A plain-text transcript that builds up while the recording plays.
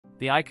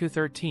the iQOO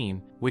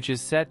 13, which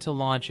is set to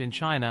launch in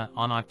China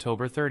on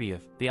October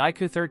 30th. The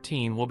iQOO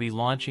 13 will be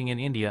launching in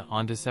India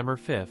on December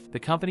 5th.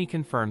 The company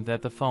confirmed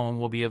that the phone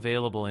will be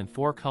available in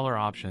 4 color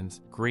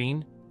options: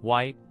 green,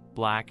 white,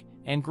 black,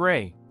 and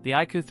gray. The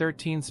iQOO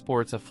 13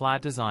 sports a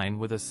flat design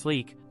with a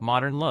sleek,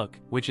 modern look,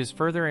 which is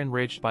further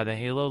enriched by the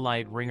halo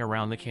light ring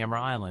around the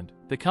camera island.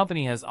 The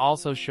company has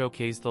also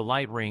showcased the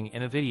light ring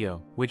in a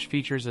video, which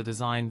features a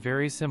design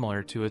very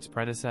similar to its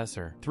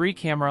predecessor. 3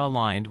 camera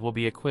aligned will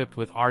be equipped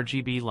with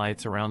RGB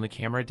lights around the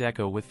camera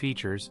deco with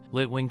features: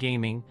 lit when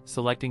gaming,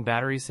 selecting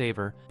battery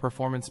saver,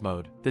 performance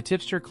mode. The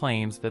tipster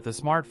claims that the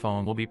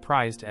smartphone will be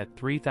priced at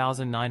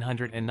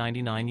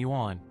 3,999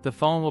 yuan. The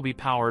phone will be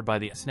powered by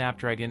the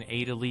Snapdragon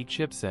 8 Elite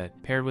chipset,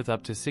 paired with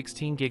up to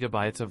 16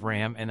 GB of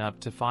RAM and up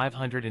to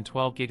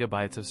 512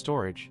 GB of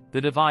storage.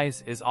 The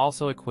device is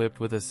also equipped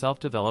with a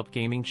self-developed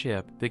gaming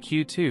chip, the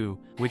iQOO,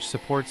 which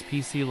supports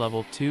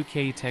PC-level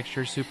 2K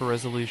texture super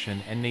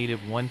resolution and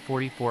native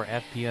 144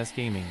 FPS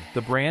gaming.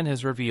 The brand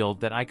has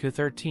revealed that iQOO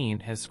 13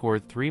 has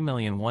scored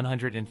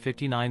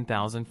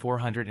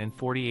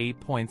 3,159,448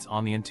 points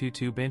on the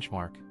AnTuTu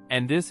benchmark.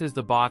 And this is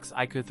the box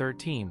iQOO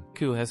 13.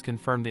 iQOO has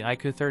confirmed the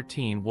iQOO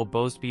 13 will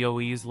boast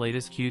BOE's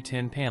latest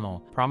Q10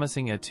 panel,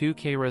 promising a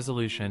 2K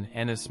resolution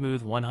and a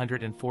smooth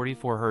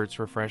 144 Hz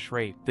refresh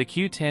rate. The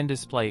Q10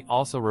 display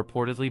also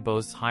reportedly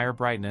boasts higher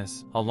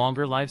brightness, a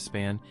longer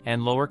lifespan,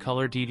 and lower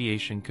color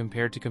deviation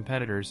compared to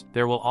competitors.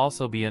 There will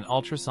also be an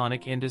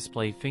ultrasonic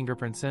in-display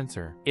fingerprint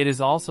sensor. It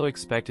is also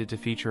expected to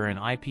feature an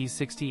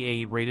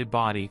IP68 rated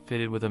body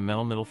fitted with a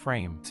metal middle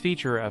frame. It's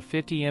feature a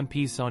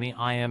 50MP Sony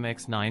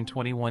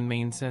IMX921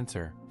 main sensor,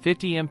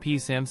 50MP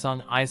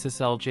Samsung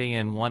ISOCELL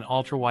JN1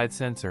 ultra-wide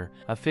sensor,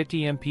 a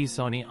 50MP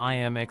Sony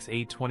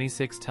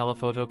IMX826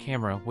 telephoto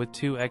camera with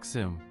 2x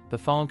zoom. The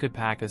phone could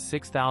pack a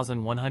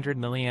 6,100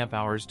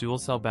 mAh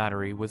dual-cell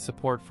battery with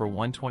support for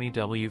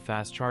 120W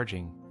fast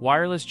charging.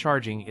 Wireless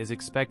charging is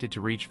expected to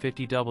reach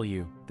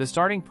 50W. The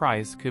starting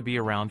price could be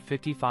around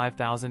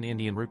 55,000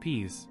 Indian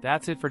rupees.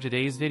 That's it for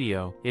today's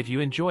video. If you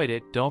enjoyed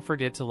it, don't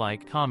forget to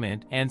like,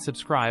 comment, and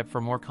subscribe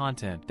for more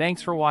content.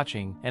 Thanks for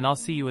watching, and I'll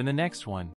see you in the next one.